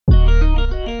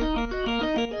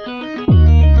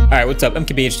Alright, what's up?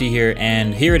 MKBHD here,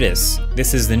 and here it is.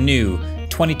 This is the new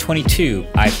 2022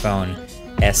 iPhone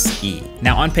SE.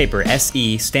 Now on paper,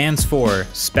 SE stands for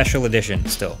Special Edition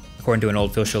still, according to an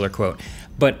old Phil Schiller quote.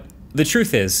 But the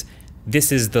truth is,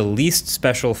 this is the least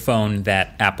special phone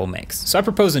that Apple makes. So I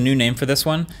propose a new name for this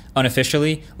one,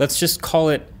 unofficially. Let's just call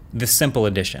it the Simple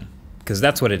Edition, because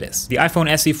that's what it is. The iPhone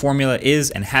SE formula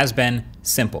is and has been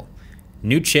simple.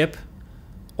 New chip,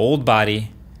 old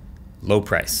body, low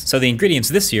price. So the ingredients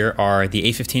this year are the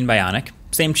A15 Bionic,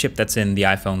 same chip that's in the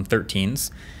iPhone 13s,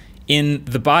 in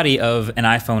the body of an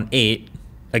iPhone 8,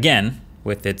 again,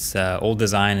 with its old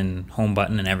design and home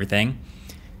button and everything,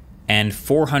 and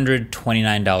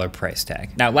 $429 price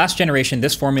tag. Now, last generation,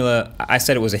 this formula, I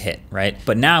said it was a hit, right?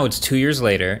 But now it's 2 years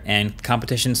later and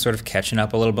competition's sort of catching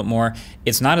up a little bit more.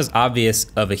 It's not as obvious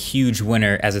of a huge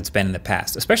winner as it's been in the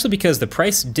past, especially because the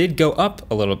price did go up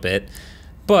a little bit,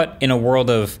 but in a world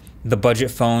of the budget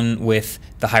phone with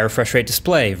the high refresh rate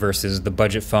display versus the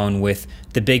budget phone with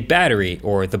the big battery,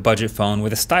 or the budget phone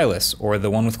with a stylus, or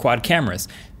the one with quad cameras.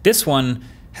 This one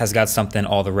has got something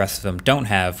all the rest of them don't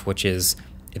have, which is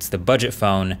it's the budget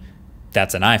phone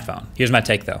that's an iPhone. Here's my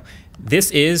take though. This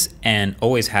is, and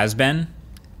always has been,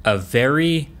 a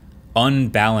very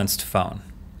unbalanced phone.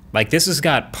 Like, this has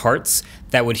got parts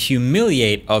that would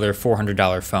humiliate other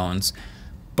 $400 phones,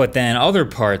 but then other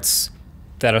parts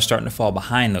that are starting to fall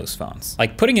behind those phones.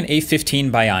 Like, putting an A15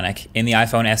 Bionic in the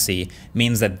iPhone SE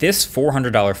means that this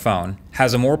 $400 phone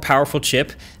has a more powerful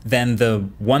chip than the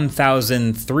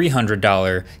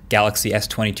 $1,300 Galaxy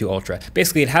S22 Ultra.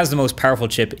 Basically, it has the most powerful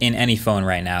chip in any phone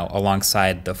right now,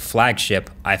 alongside the flagship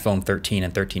iPhone 13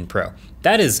 and 13 Pro.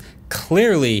 That is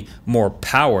clearly more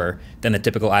power than the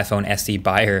typical iPhone SE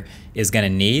buyer is gonna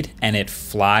need, and it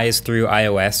flies through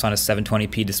iOS on a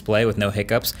 720p display with no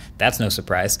hiccups. That's no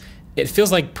surprise. It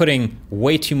feels like putting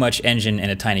way too much engine in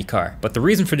a tiny car. But the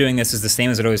reason for doing this is the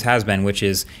same as it always has been, which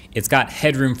is it's got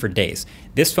headroom for days.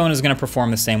 This phone is gonna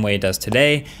perform the same way it does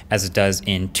today, as it does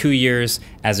in 2 years,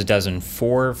 as it does in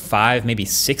 4, 5, maybe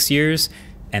 6 years.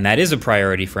 And that is a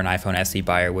priority for an iPhone SE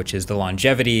buyer, which is the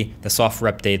longevity, the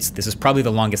software updates. This is probably the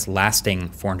longest lasting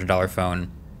 $400 phone,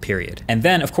 period. And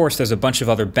then, of course, there's a bunch of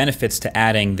other benefits to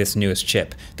adding this newest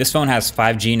chip. This phone has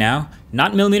 5G now,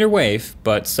 not millimeter wave,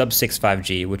 but sub-6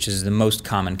 5G, which is the most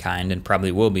common kind and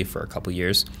probably will be for a couple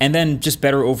years. And then just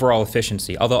better overall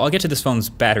efficiency, although I'll get to this phone's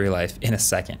battery life in a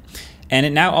second. And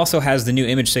it now also has the new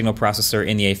image signal processor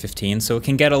in the A15, so it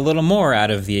can get a little more out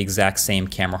of the exact same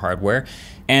camera hardware.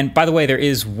 And by the way, there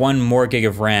is 1 more gig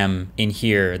of RAM in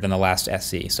here than the last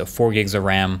SE, so 4 gigs of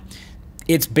RAM.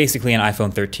 It's basically an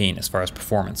iPhone 13 as far as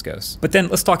performance goes. But then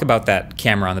let's talk about that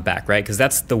camera on the back, right? Because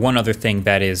that's the one other thing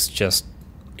that is just,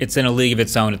 it's in a league of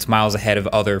its own. It's miles ahead of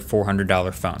other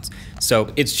 $400 phones.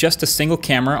 So it's just a single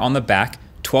camera on the back,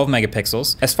 12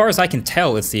 megapixels. As far as I can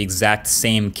tell, it's the exact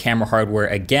same camera hardware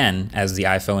again as the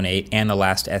iPhone 8 and the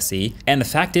last SE. And the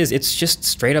fact is, it's just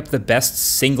straight up the best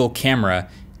single camera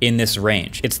in this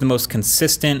range. It's the most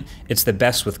consistent, it's the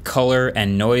best with color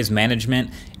and noise management.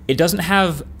 It doesn't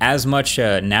have as much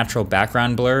natural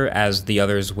background blur as the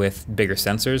others with bigger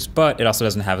sensors, but it also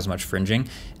doesn't have as much fringing.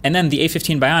 And then the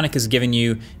A15 Bionic is giving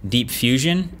you deep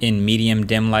fusion in medium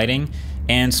dim lighting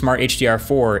and smart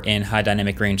HDR4 in high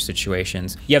dynamic range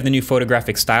situations. You have the new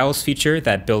photographic styles feature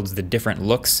that builds the different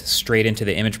looks straight into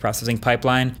the image processing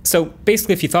pipeline. So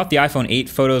basically, if you thought the iPhone 8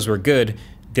 photos were good,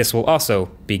 this will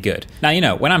also be good. Now, you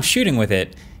know, when I'm shooting with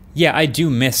it, yeah, I do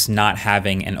miss not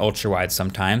having an ultra-wide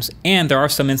sometimes, and there are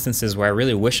some instances where I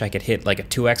really wish I could hit like a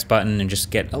 2x button and just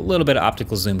get a little bit of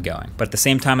optical zoom going. But at the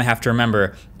same time, I have to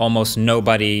remember, almost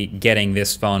nobody getting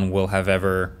this phone will have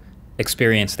ever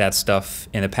experienced that stuff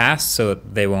in the past, so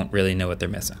they won't really know what they're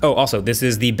missing. Oh, also, this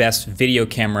is the best video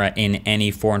camera in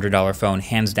any $400 phone,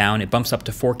 hands down. It bumps up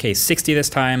to 4K 60 this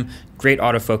time, great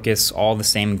autofocus, all the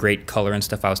same great color and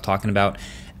stuff I was talking about.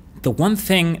 The one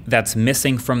thing that's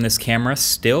missing from this camera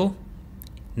still,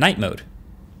 night mode.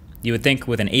 You would think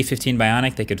with an A15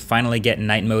 Bionic they could finally get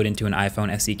night mode into an iPhone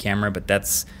SE camera, but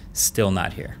that's still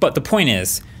not here. But the point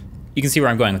is, you can see where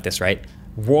I'm going with this, right?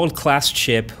 World-class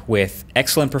chip with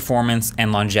excellent performance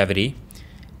and longevity,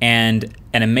 and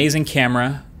an amazing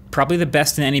camera, probably the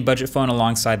best in any budget phone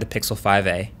alongside the Pixel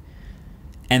 5a.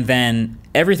 And then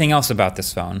everything else about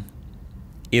this phone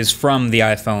is from the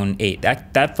iPhone 8.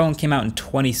 That phone came out in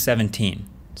 2017.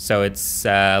 So it's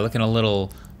looking a little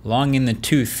long in the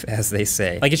tooth, as they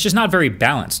say. Like, it's just not very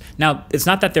balanced. Now, it's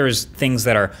not that there's things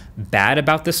that are bad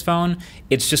about this phone,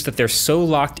 it's just that they're so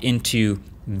locked into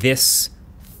this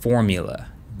formula,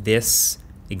 this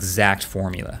exact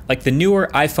formula. Like, the newer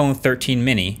iPhone 13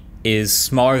 mini is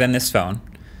smaller than this phone,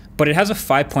 but it has a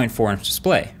 5.4-inch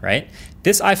display, right?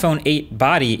 This iPhone 8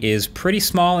 body is pretty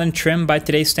small and trim by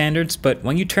today's standards, but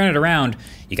when you turn it around,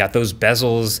 you got those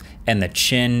bezels and the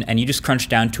chin, and you just crunch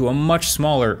down to a much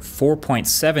smaller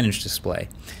 4.7-inch display.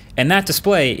 And that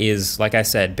display is, like I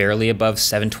said, barely above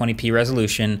 720p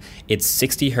resolution. It's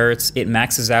 60 Hz. It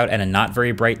maxes out at a not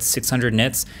very bright 600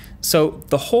 nits. So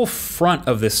the whole front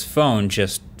of this phone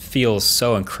just feels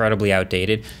so incredibly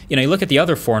outdated. You know, you look at the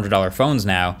other $400 phones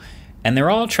now, and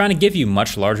they're all trying to give you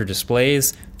much larger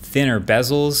displays, thinner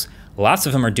bezels. Lots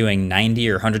of them are doing 90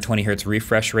 or 120 Hz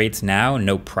refresh rates now,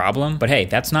 no problem. But hey,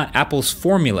 that's not Apple's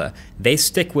formula. They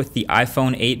stick with the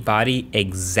iPhone 8 body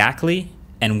exactly,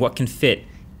 and what can fit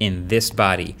in this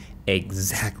body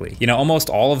exactly. You know, almost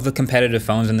all of the competitive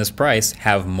phones in this price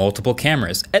have multiple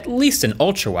cameras, at least an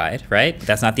ultra wide, right? But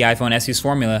that's not the iPhone SE's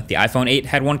formula. The iPhone 8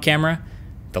 had one camera.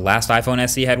 The last iPhone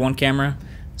SE had one camera.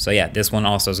 So yeah, this one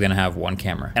also is gonna have one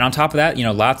camera. And on top of that, you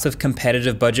know, lots of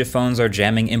competitive budget phones are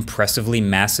jamming impressively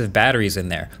massive batteries in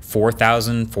there.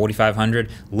 4,000,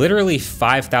 4,500, literally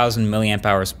 5,000 milliamp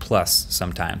hours plus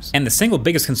sometimes. And the single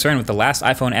biggest concern with the last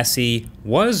iPhone SE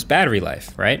was battery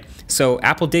life, right? So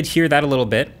Apple did hear that a little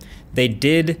bit. They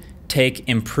did take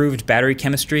improved battery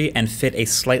chemistry and fit a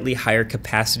slightly higher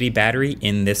capacity battery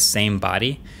in this same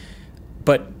body.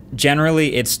 But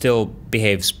generally, it still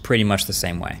behaves pretty much the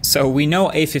same way. So we know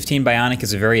A15 Bionic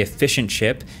is a very efficient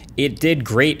chip. It did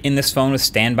great in this phone with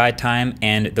standby time,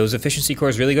 and those efficiency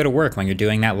cores really go to work when you're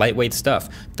doing that lightweight stuff.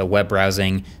 The web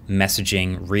browsing,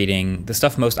 messaging, reading, the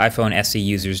stuff most iPhone SE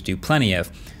users do plenty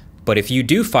of. But if you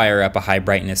do fire up a high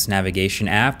brightness navigation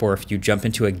app, or if you jump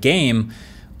into a game,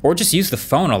 or just use the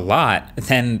phone a lot,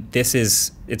 then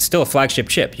it's still a flagship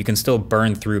chip. You can still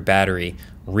burn through battery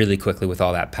really quickly with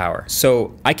all that power.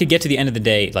 So I could get to the end of the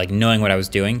day like knowing what I was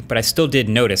doing, but I still did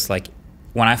notice, like,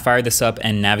 when I fired this up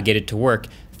and navigated to work,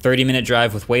 30-minute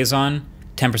drive with Waze on,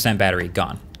 10% battery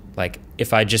gone. Like,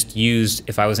 if I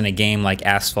was in a game like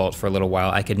Asphalt for a little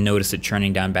while, I could notice it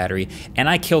churning down battery, and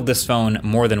I killed this phone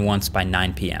more than once by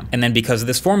 9 p.m. And then because of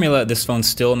this formula, this phone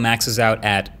still maxes out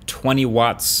at 20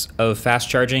 watts of fast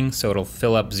charging, so it'll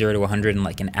fill up 0 to 100 in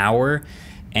like an hour,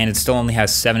 and it still only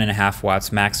has 7.5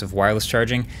 watts max of wireless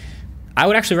charging. I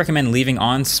would actually recommend leaving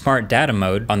on smart data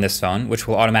mode on this phone, which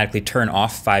will automatically turn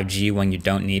off 5G when you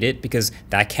don't need it, because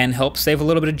that can help save a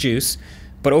little bit of juice.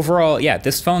 But overall, yeah,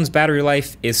 this phone's battery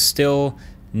life is still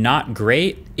not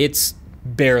great. It's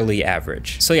barely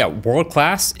average. So yeah, world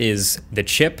class is the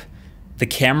chip, the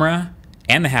camera,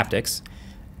 and the haptics.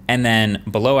 And then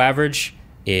below average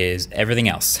is everything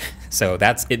else. So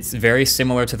it's very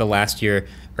similar to the last year,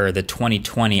 or the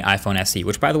 2020 iPhone SE,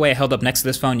 which, by the way, I held up next to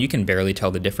this phone. You can barely tell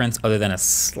the difference other than a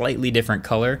slightly different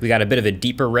color. We got a bit of a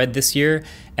deeper red this year.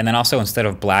 And then also, instead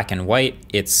of black and white,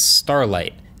 it's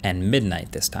starlight and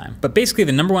midnight this time. But basically,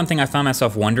 the number one thing I found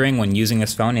myself wondering when using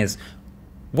this phone is,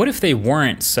 what if they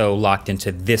weren't so locked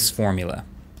into this formula?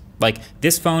 Like,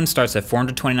 this phone starts at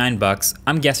 $429.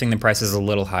 I'm guessing the price is a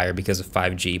little higher because of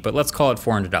 5G, but let's call it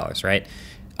 $400, right?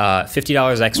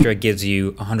 $50 extra gives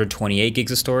you 128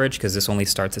 gigs of storage, because this only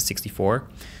starts at 64.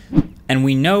 And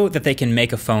we know that they can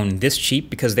make a phone this cheap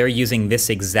because they're using this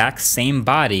exact same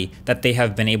body that they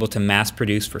have been able to mass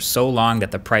produce for so long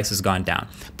that the price has gone down.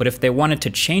 But if they wanted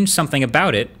to change something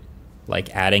about it, like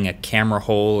adding a camera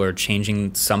hole or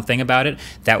changing something about it,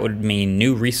 that would mean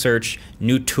new research,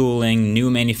 new tooling,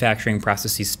 new manufacturing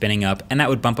processes spinning up, and that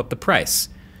would bump up the price.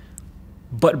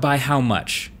 But by how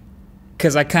much?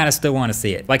 Because I kind of still want to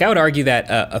see it. Like, I would argue that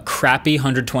a crappy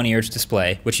 120 Hz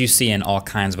display, which you see in all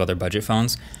kinds of other budget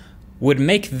phones, would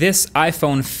make this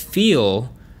iPhone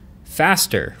feel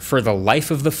faster for the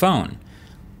life of the phone.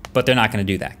 But they're not going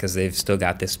to do that because they've still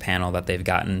got this panel that they've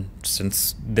gotten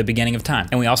since the beginning of time.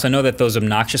 And we also know that those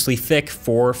obnoxiously thick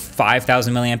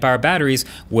 5,000 milliamp hour batteries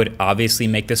would obviously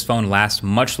make this phone last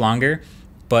much longer,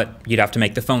 but you'd have to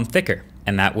make the phone thicker,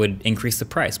 and that would increase the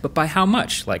price. But by how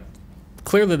much? Like,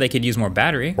 clearly they could use more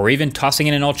battery, or even tossing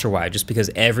in an ultra wide, just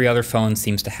because every other phone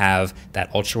seems to have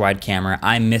that ultra wide camera.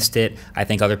 I missed it. I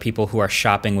think other people who are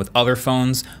shopping with other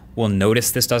phones will notice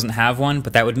this doesn't have one,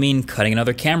 but that would mean cutting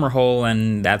another camera hole,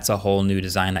 and that's a whole new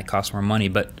design that costs more money.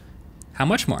 But how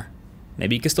much more?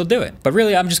 Maybe you can still do it. But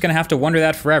really, I'm just gonna have to wonder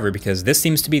that forever, because this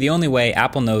seems to be the only way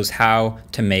Apple knows how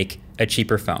to make a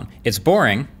cheaper phone. It's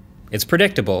boring, it's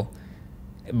predictable,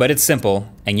 but it's simple,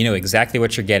 and you know exactly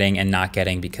what you're getting and not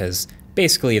getting, because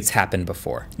basically it's happened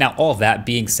before. Now, all that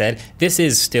being said, this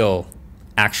is still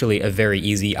actually a very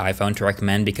easy iPhone to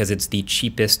recommend because it's the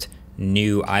cheapest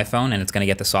new iPhone, and it's going to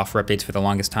get the software updates for the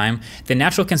longest time. The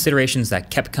natural considerations that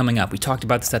kept coming up, we talked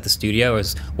about this at the studio,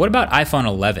 is what about iPhone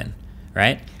 11,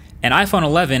 right? And iPhone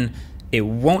 11, it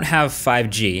won't have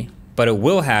 5G, but it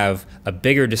will have a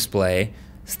bigger display,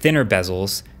 thinner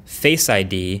bezels, Face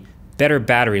ID, better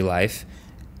battery life,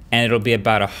 and it'll be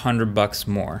about $100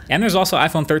 more. And there's also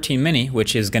iPhone 13 mini,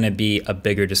 which is gonna be a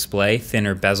bigger display,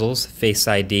 thinner bezels, Face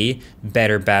ID,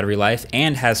 better battery life,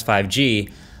 and has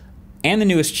 5G, and the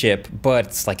newest chip, but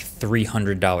it's like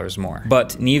 $300 more.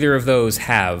 But neither of those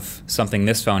have something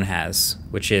this phone has,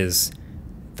 which is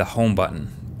the home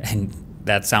button. And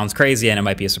that sounds crazy and it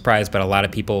might be a surprise, but a lot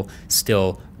of people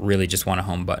still really just want a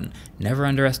home button. Never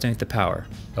underestimate the power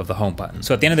of the home button.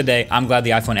 So at the end of the day, I'm glad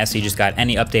the iPhone SE just got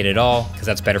any update at all, because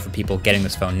that's better for people getting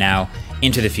this phone now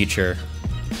into the future.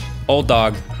 Old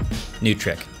dog, new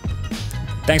trick.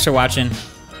 Thanks for watching.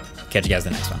 Catch you guys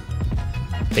in the next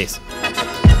one. Peace.